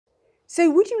So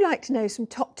would you like to know some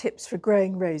top tips for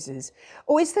growing roses?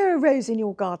 Or is there a rose in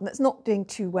your garden that's not doing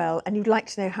too well and you'd like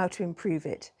to know how to improve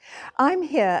it? I'm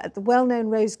here at the well-known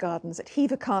rose gardens at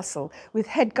Hever Castle with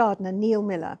head gardener Neil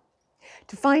Miller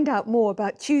to find out more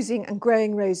about choosing and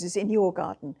growing roses in your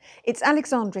garden. It's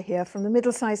Alexandra here from the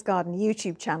Middle-Sized Garden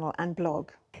YouTube channel and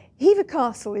blog. Hever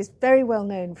Castle is very well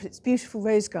known for its beautiful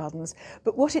rose gardens,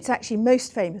 but what it's actually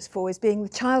most famous for is being the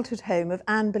childhood home of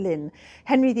Anne Boleyn,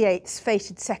 Henry VIII's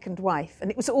fated second wife,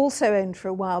 and it was also owned for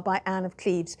a while by Anne of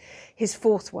Cleves, his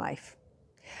fourth wife.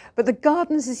 But the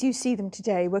gardens as you see them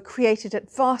today were created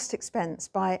at vast expense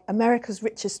by America's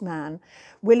richest man,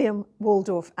 William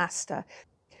Waldorf Astor,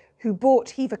 who bought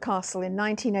Hever Castle in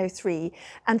 1903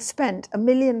 and spent £1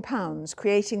 million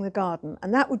creating the garden,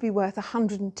 and that would be worth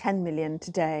 110 million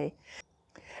today.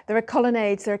 There are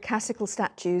colonnades, there are classical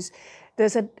statues,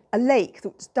 there's a lake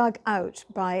that was dug out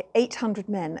by 800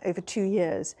 men over 2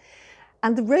 years.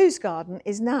 And the rose garden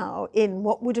is now in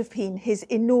what would have been his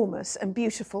enormous and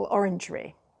beautiful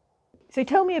orangery. So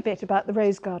tell me a bit about the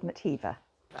rose garden at Hever.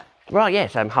 Right,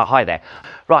 yes, hi there.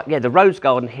 Right, yeah, the rose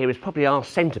garden here is probably our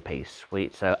centrepiece.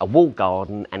 It's a walled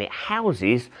garden and it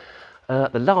houses, the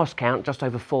last count, just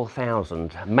over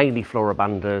 4,000, mainly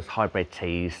floribundas, hybrid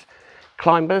teas,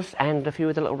 climbers and a few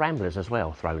of the little ramblers as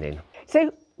well thrown in.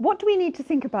 So what do we need to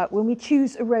think about when we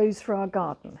choose a rose for our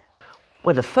garden?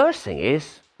 Well, the first thing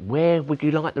is, where would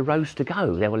you like the rose to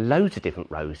go? There were loads of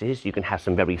different roses. You can have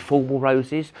some very formal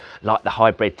roses, like the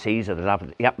hybrid teas or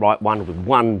the upright one with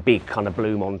one big kind of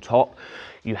bloom on top.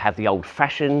 You have the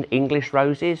old-fashioned English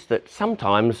roses that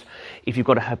sometimes, if you've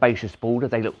got a herbaceous border,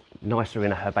 they look nicer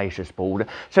in a herbaceous border.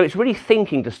 So it's really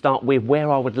thinking to start with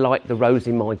where I would like the rose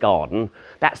in my garden.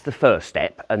 That's the first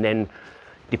step, and then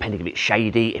depending if it's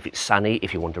shady, if it's sunny,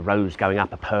 if you want a rose going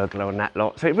up a pergola and that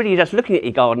lot. So it really just looking at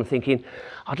your garden thinking,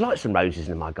 I'd like some roses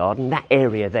in my garden, that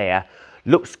area there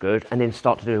looks good, and then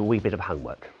start to do a wee bit of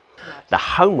homework. Right. The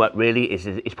homework really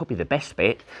is probably the best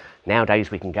bit.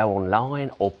 Nowadays we can go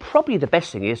online, or probably the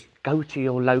best thing is go to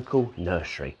your local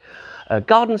nursery.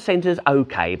 Garden centres,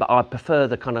 okay, but I prefer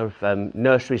the kind of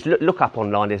nurseries. Look up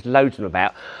online, there's loads of them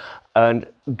about. And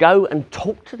go and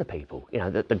talk to the people. You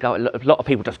know, a lot of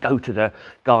people just go to the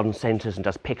garden centres and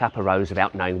just pick up a rose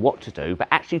without knowing what to do, but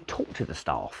actually talk to the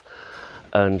staff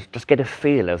and just get a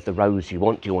feel of the rose you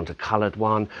want. Do you want a coloured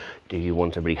one? Do you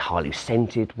want a really highly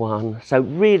scented one? So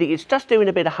really, it's just doing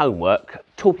a bit of homework,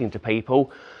 talking to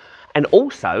people, and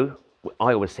also,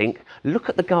 I always think, look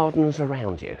at the gardens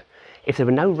around you. If there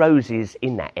were no roses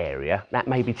in that area, that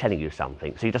may be telling you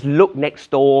something. So you just look next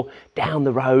door, down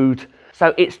the road.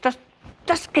 So it's just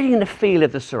getting the feel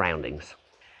of the surroundings.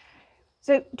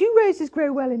 So do roses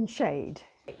grow well in shade?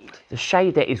 The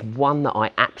shade there is one that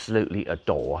I absolutely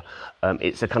adore.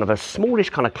 It's a kind of a smallish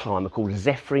kind of climber called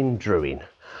Zephyrin Druin.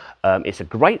 It's a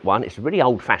great one. It's a really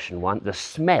old-fashioned one. The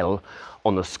smell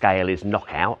on the scale is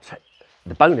knockout.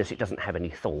 The bonus, it doesn't have any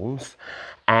thorns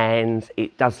and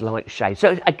it does like shade.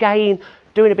 So again,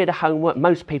 doing a bit of homework.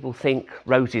 Most people think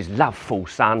roses love full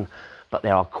sun, but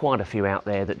there are quite a few out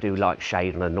there that do like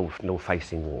shade on a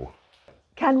north-facing wall.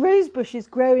 Can rose bushes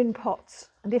grow in pots?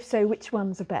 And if so, which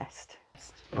ones are best?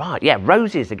 Right, yeah,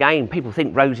 roses, again, people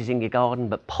think roses in your garden,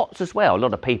 but pots as well. A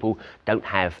lot of people don't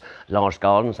have large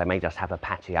gardens, they may just have a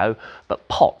patio, but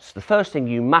pots. The first thing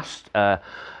you must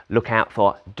look out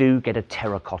for, do get a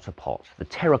terracotta pot. The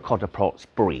terracotta pots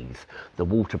breathe, the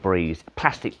water breathes.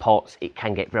 Plastic pots, it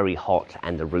can get very hot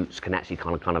and the roots can actually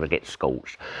kind of get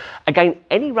scorched. Again,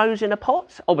 any rose in a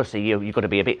pot, obviously you've got to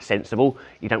be a bit sensible.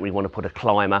 You don't really want to put a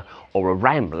climber or a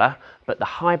rambler, but the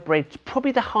hybrid,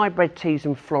 probably the hybrid teas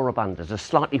and floribundas, the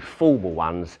slightly formal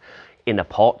ones in a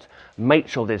pot. Make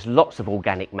sure there's lots of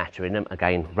organic matter in them.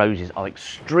 Again, roses are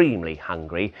extremely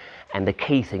hungry, and the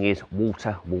key thing is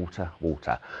water, water,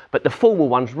 water. But the formal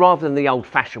ones, rather than the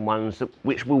old-fashioned ones,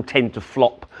 which will tend to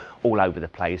flop all over the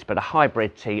place, but a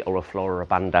hybrid tea or a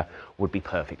floribunda would be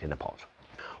perfect in a pot.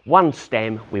 One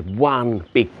stem with one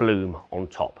big bloom on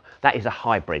top. That is a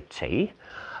hybrid tea.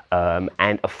 And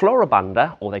a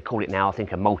floribunda, or they call it now, I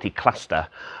think, a multi-cluster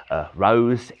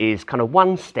rose, is kind of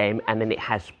one stem and then it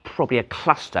has probably a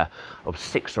cluster of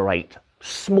 6 or 8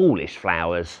 smallish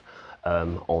flowers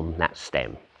on that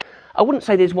stem. I wouldn't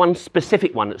say there's one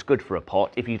specific one that's good for a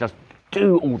pot. If you just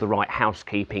do all the right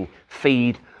housekeeping,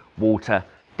 feed, water,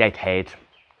 deadhead,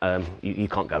 you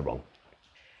can't go wrong.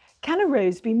 Can a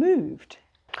rose be moved?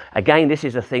 Again, this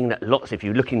is a thing that lots, if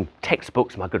you look in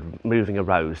textbooks, my good, moving a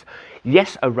rose.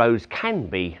 Yes, a rose can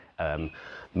be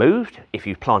moved if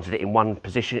you've planted it in one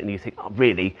position and you think, oh,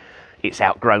 really, it's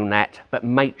outgrown that, but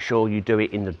make sure you do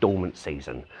it in the dormant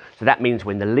season. So that means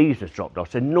when the leaves have dropped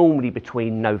off, so normally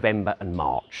between November and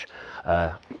March.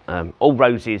 All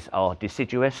roses are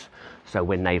deciduous, so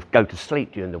when they go to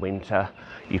sleep during the winter,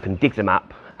 you can dig them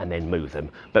up and then move them.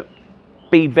 But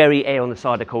be very err on the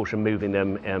side of caution moving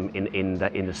them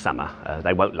in the summer.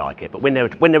 They won't like it, but when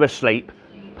they're asleep,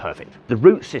 perfect. The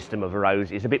root system of a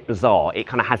rose is a bit bizarre. It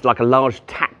kind of has like a large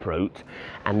tap root,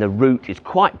 and the root is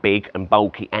quite big and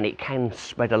bulky, and it can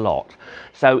spread a lot.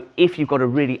 So if you've got a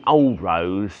really old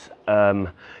rose,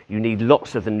 you need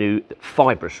lots of the new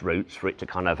fibrous roots for it to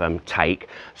kind of take.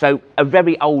 So a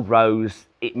very old rose,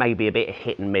 it may be a bit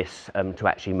hit and miss to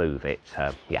actually move it.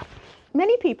 Yeah.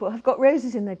 Many people have got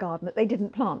roses in their garden that they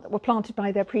didn't plant, that were planted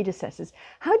by their predecessors.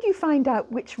 How do you find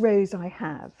out which rose I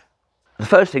have? The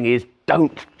first thing is,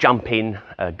 don't jump in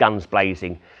guns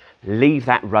blazing. Leave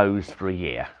that rose for a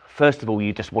year. First of all,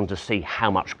 you just want to see how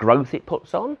much growth it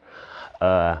puts on.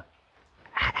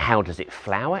 How does it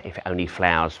flower? If it only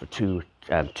flowers for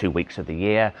 2 weeks of the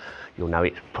year, you'll know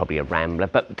it's probably a rambler.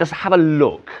 But just have a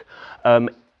look.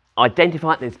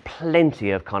 Identify it. There's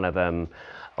plenty of kind of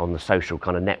on the social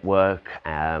kind of network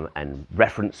and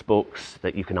reference books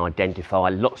that you can identify.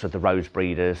 Lots of the rose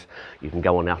breeders, you can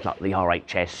go on out like the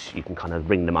RHS, you can kind of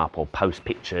ring them up or post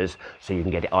pictures so you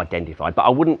can get it identified. But I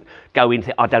wouldn't go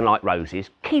into, I don't like roses.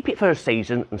 Keep it for a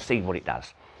season and see what it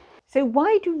does. So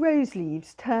why do rose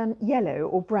leaves turn yellow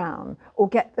or brown or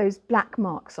get those black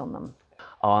marks on them?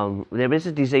 There is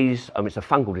a disease, it's a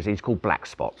fungal disease called black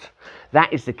spot.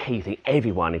 That is the key thing.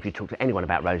 Everyone, if you talk to anyone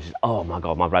about roses, oh my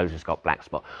God, my rose has got black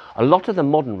spot. A lot of the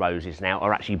modern roses now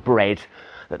are actually bred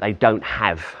that they don't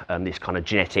have this kind of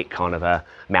genetic kind of a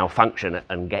malfunction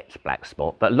and get black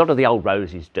spot, but a lot of the old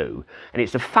roses do. And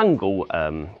it's a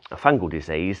fungal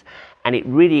disease, and it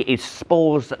really is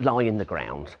spores that lie in the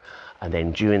ground. And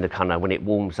then during the kind of, when it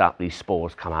warms up, these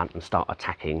spores come out and start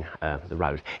attacking the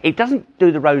rose. It doesn't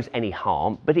do the rose any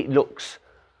harm, but it looks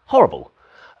horrible.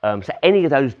 So any of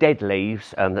those dead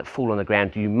leaves that fall on the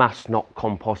ground, you must not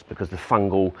compost because the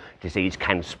fungal disease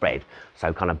can spread.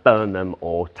 So kind of burn them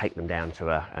or take them down to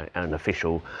an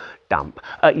official dump.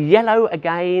 Yellow,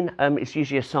 again, it's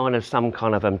usually a sign of some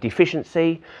kind of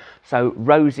deficiency. So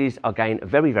roses are, again,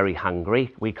 very, very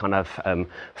hungry. We kind of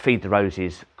feed the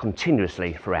roses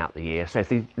continuously throughout the year. So if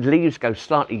the leaves go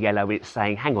slightly yellow, it's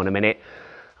saying, hang on a minute,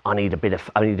 I need a bit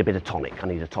of tonic. I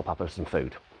need a top up of some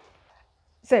food.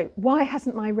 So why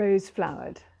hasn't my rose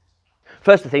flowered?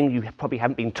 First thing, you probably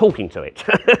haven't been talking to it.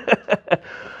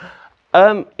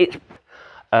 It's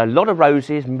a lot of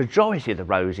roses, majority of the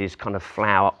roses kind of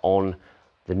flower on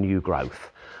the new growth.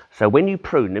 So when you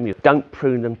prune them, you don't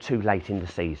prune them too late in the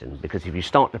season, because if you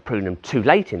start to prune them too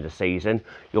late in the season,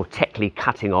 you're technically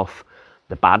cutting off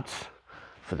the buds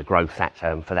for the growth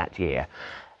for that year.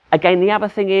 Again, the other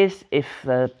thing is, if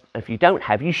you don't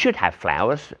have, you should have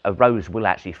flowers. A rose will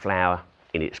actually flower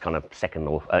in its kind of second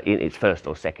or in its first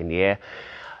or second year.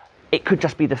 It could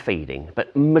just be the feeding,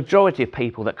 but majority of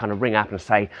people that kind of ring up and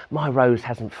say, my rose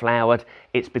hasn't flowered,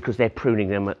 it's because they're pruning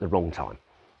them at the wrong time.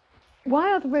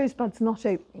 Why are the rosebuds not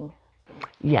opening?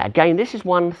 Yeah, again, this is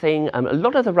one thing. A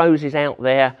lot of the roses out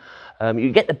there,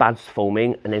 you get the buds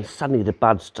forming and then suddenly the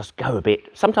buds just go a bit.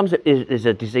 Sometimes there's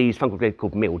a disease, fungal disease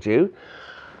called mildew.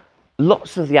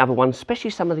 Lots of the other ones,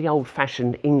 especially some of the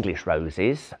old-fashioned English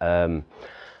roses,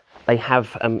 they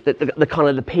have the kind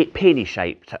of the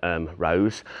peony-shaped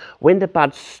rose. When the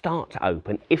buds start to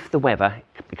open, if the weather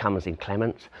becomes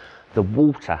inclement, the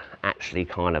water actually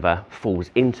kind of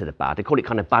falls into the bud. They call it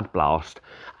kind of bud blast,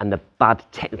 and the bud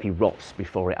technically rots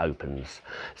before it opens.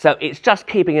 So it's just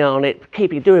keeping an eye on it,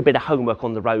 do a bit of homework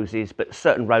on the roses, but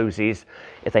certain roses,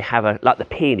 if they have like the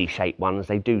peony-shaped ones,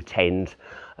 they do tend,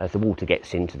 as the water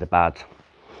gets into the bud,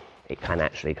 it can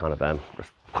actually kind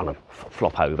of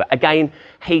flop over. Again,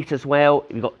 heat as well.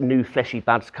 We've got new fleshy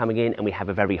buds coming in and we have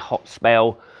a very hot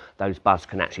spell. Those buds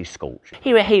can actually scorch.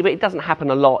 Here, it doesn't happen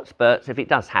a lot, but if it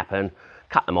does happen,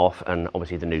 cut them off and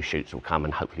obviously the new shoots will come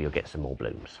and hopefully you'll get some more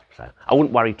blooms. So I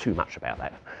wouldn't worry too much about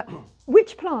that.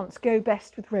 Which plants go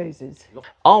best with roses?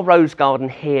 Our rose garden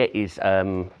here is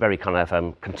very kind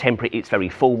of contemporary. It's very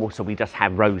formal, so we just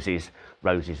have roses,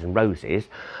 roses and roses.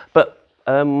 But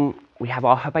we have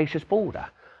our herbaceous border.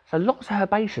 So lots of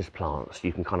herbaceous plants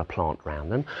you can kind of plant around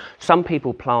them. Some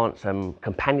people plant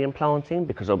companion planting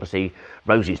because obviously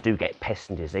roses do get pests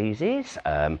and diseases.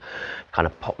 Kind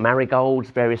of pot marigolds,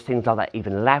 various things like that,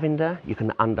 even lavender you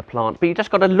can underplant. But you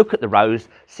just got to look at the rose,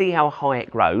 see how high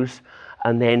it grows,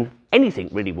 and then anything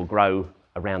really will grow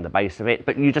around the base of it.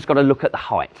 But you just got to look at the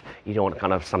height. You don't want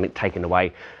kind of something taken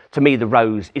away. To me, the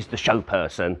rose is the show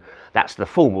person. That's the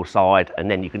formal side,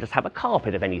 and then you can just have a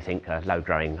carpet of anything low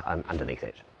growing underneath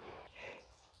it.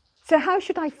 So how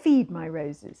should I feed my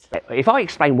roses? If I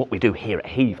explain what we do here at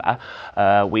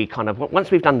Hever, we kind of,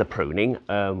 once we've done the pruning,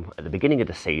 at the beginning of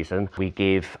the season, we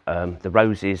give the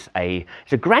roses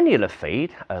it's a granular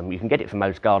feed. You can get it from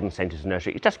most garden centres and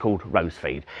nurseries. It's just called rose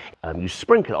feed. You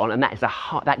sprinkle it on, and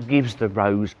that gives the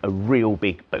rose a real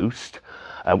big boost.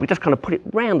 We just kind of put it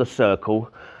round the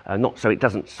circle, not so it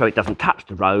doesn't touch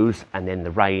the rose, and then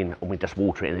the rain, and we just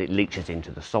water it and it leaches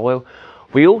into the soil.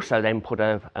 We also then put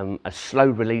a slow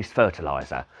release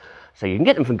fertiliser. So you can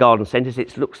get them from garden centres.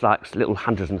 It looks like little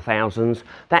hundreds and thousands.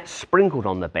 That's sprinkled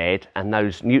on the bed, and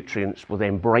those nutrients will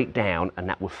then break down, and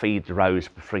that will feed the rose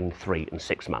between 3 and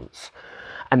 6 months.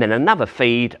 And then another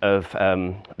feed of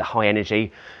the high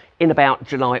energy. In about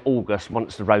July, August,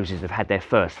 once the roses have had their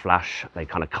first flush, they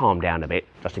kind of calm down a bit,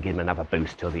 just to give them another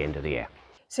boost till the end of the year.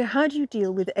 So how do you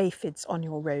deal with aphids on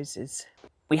your roses?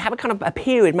 We have a kind of a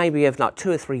period maybe of like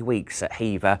 2 or 3 weeks at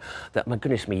Hever that, my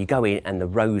goodness me, you go in and the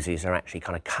roses are actually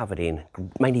kind of covered in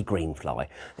mainly green fly.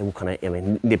 They're all kind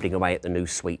of nibbling away at the new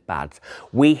sweet buds.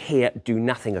 We here do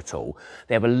nothing at all.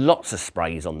 There are lots of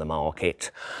sprays on the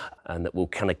market and that will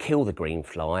kind of kill the green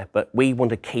fly, but we want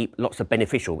to keep lots of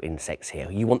beneficial insects here.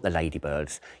 You want the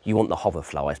ladybirds, you want the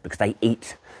hoverflies, because they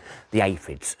eat the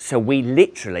aphids. So we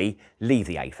literally leave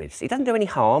the aphids. It doesn't do any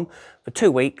harm for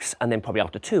 2 weeks, and then probably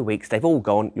after 2 weeks, they've all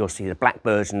gone. You'll see the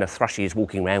blackbirds and the thrushes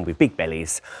walking around with big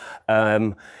bellies.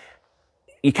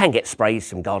 You can get sprays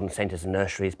from garden centres and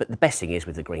nurseries, but the best thing is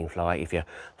with the green fly, if your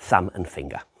thumb and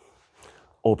finger,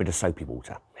 or a bit of soapy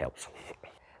water helps.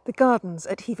 The gardens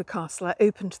at Hever Castle are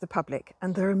open to the public,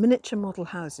 and there are miniature model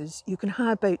houses. You can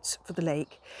hire boats for the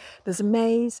lake. There's a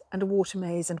maze and a water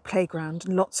maze and a playground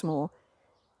and lots more.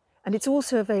 And it's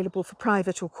also available for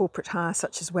private or corporate hire,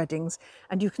 such as weddings,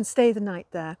 and you can stay the night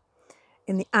there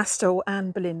in the Astor or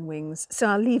Anne Boleyn wings. So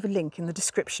I'll leave a link in the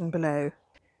description below.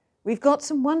 We've got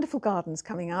some wonderful gardens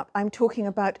coming up. I'm talking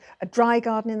about a dry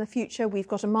garden in the future. We've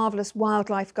got a marvellous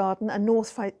wildlife garden, a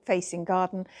north-facing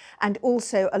garden, and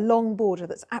also a long border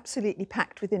that's absolutely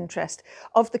packed with interest,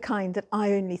 of the kind that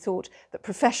I only thought that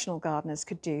professional gardeners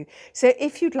could do. So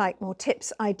if you'd like more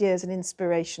tips, ideas and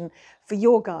inspiration for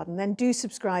your garden, then do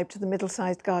subscribe to the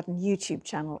Middle-Sized Garden YouTube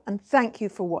channel. And thank you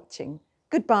for watching.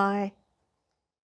 Goodbye.